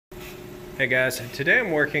Hey guys, today I'm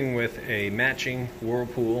working with a matching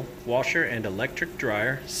Whirlpool washer and electric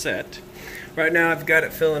dryer set. Right now I've got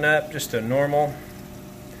it filling up, just a normal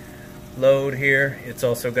load here. It's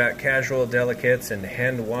also got casual, delicates, and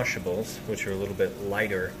hand washables, which are a little bit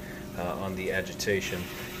lighter on the agitation.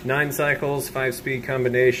 9 cycles, 5-speed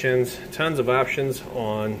combinations, tons of options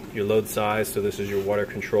on your load size. So this is your water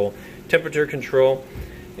control, temperature control,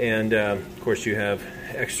 and of course you have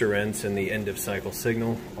extra rinse and the end of cycle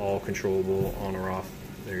signal, all controllable on or off.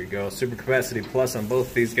 There you go. Super capacity plus on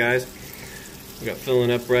both these guys. We got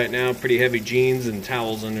filling up right now, pretty heavy jeans and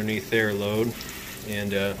towels underneath their load.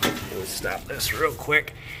 And we'll stop this real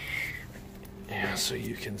quick, yeah, so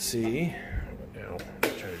you can see. Now, try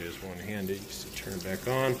to do this one-handed, just turn it back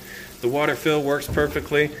on. The water fill works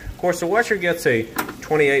perfectly. Of course, the washer gets a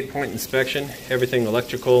 28-point inspection. Everything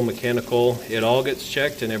electrical, mechanical, it all gets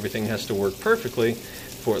checked, and everything has to work perfectly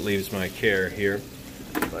before it leaves my care here.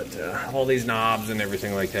 But all these knobs and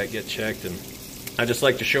everything like that get checked, and I just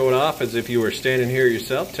like to show it off as if you were standing here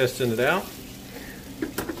yourself testing it out.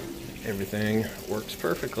 Everything works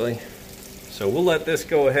perfectly. So we'll let this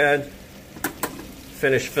go ahead,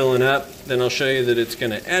 finish filling up, then I'll show you that it's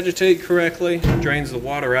going to agitate correctly, drains the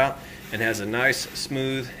water out, and has a nice,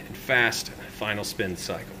 smooth, and fast final spin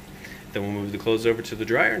cycle. Then we'll move the clothes over to the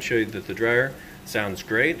dryer and show you that the dryer sounds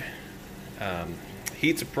great,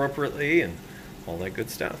 heats appropriately, and all that good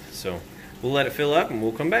stuff. So we'll let it fill up and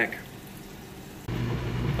we'll come back.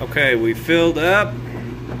 Okay, we filled up.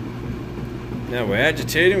 Now we're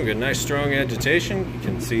agitating. We've got a nice strong agitation. You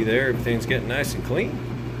can see there everything's getting nice and clean.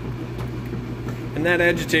 And that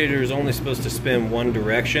agitator is only supposed to spin one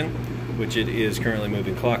direction, which it is currently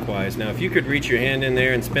moving clockwise. Now if you could reach your hand in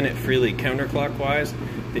there and spin it freely counterclockwise,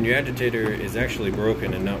 then your agitator is actually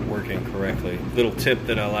broken and not working correctly. Little tip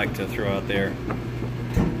that I like to throw out there.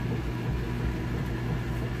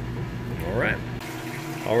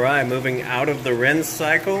 Alright, moving out of the rinse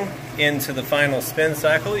cycle into the final spin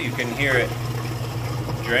cycle. You can hear it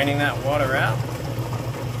draining that water out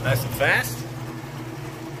nice and fast.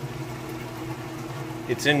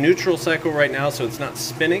 It's in neutral cycle right now, so it's not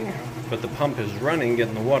spinning, but the pump is running,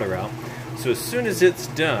 getting the water out. So as soon as it's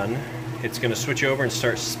done, it's going to switch over and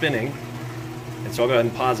start spinning. And so I'll go ahead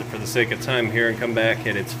and pause it for the sake of time here and come back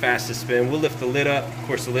at its fastest spin. We'll lift the lid up. Of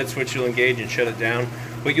course, the lid switch will engage and shut it down,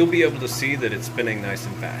 but you'll be able to see that it's spinning nice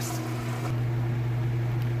and fast.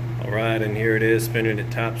 Alright, and here it is spinning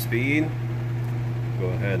at top speed. Go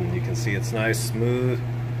ahead and you can see it's nice, smooth.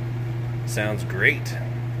 Sounds great.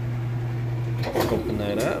 Open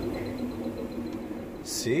that up.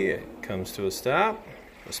 See, it comes to a stop.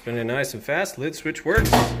 We're spinning nice and fast. Lid switch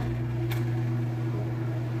works.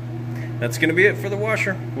 That's going to be it for the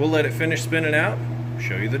washer. We'll let it finish spinning out.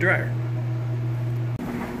 Show you the dryer.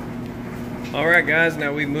 Alright guys,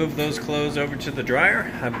 now we moved those clothes over to the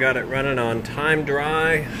dryer. I've got it running on time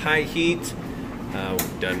dry, high heat.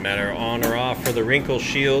 Doesn't matter on or off for the wrinkle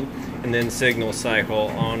shield, and then signal cycle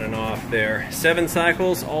on and off there. 7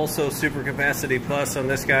 cycles, also super capacity plus on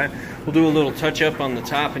this guy. We'll do a little touch up on the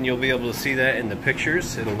top and you'll be able to see that in the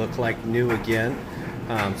pictures. It'll look like new again.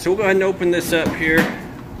 So we'll go ahead and open this up here.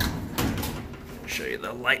 Show you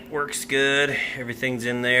the light works good. Everything's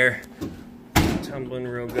in there, tumbling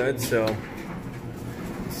real good. So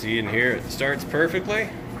see in here, it starts perfectly.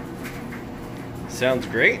 Sounds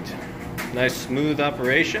great. Nice smooth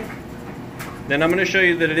operation. Then I'm going to show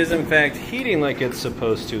you that it is in fact heating like it's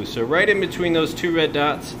supposed to. So right in between those 2 red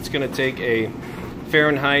dots, it's going to take a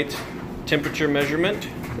Fahrenheit temperature measurement,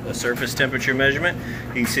 a surface temperature measurement.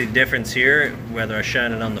 You can see the difference here, whether I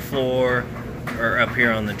shine it on the floor or up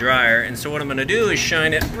here on the dryer. And so what I'm going to do is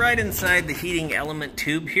shine it right inside the heating element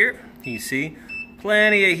tube here. You see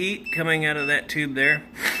plenty of heat coming out of that tube there.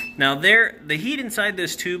 Now the heat inside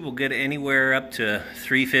this tube will get anywhere up to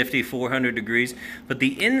 350, 400 degrees, but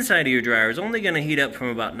the inside of your dryer is only going to heat up from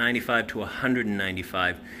about 95 to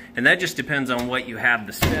 195, and that just depends on what you have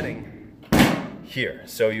the setting here.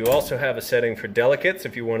 So you also have a setting for delicates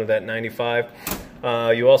if you wanted that 95.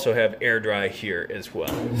 You also have air dry here as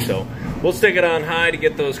well. So we'll stick it on high to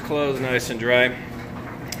get those clothes nice and dry.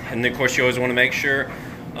 And then of course you always want to make sure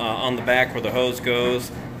on the back where the hose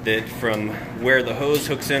goes, that from where the hose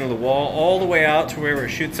hooks into the wall all the way out to where it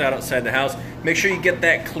shoots out outside the house, make sure you get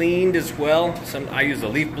that cleaned as well. I use a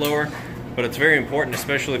leaf blower, but it's very important,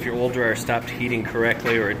 especially if your old dryer stopped heating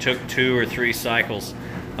correctly or it took 2 or 3 cycles.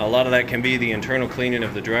 A lot of that can be the internal cleaning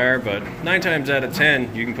of the dryer, but 9 times out of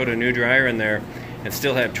 10 you can put a new dryer in there and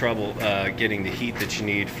still have trouble getting the heat that you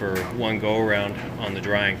need for one go around on the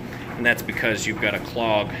drying. and that's because you've got a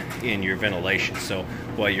clog in your ventilation. So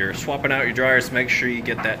while you're swapping out your dryers, make sure you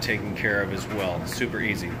get that taken care of as well. Super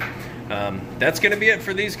easy. That's going to be it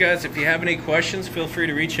for these guys. If you have any questions, feel free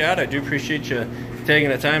to reach out. I do appreciate you taking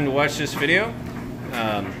the time to watch this video.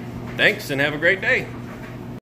 Thanks, and have a great day.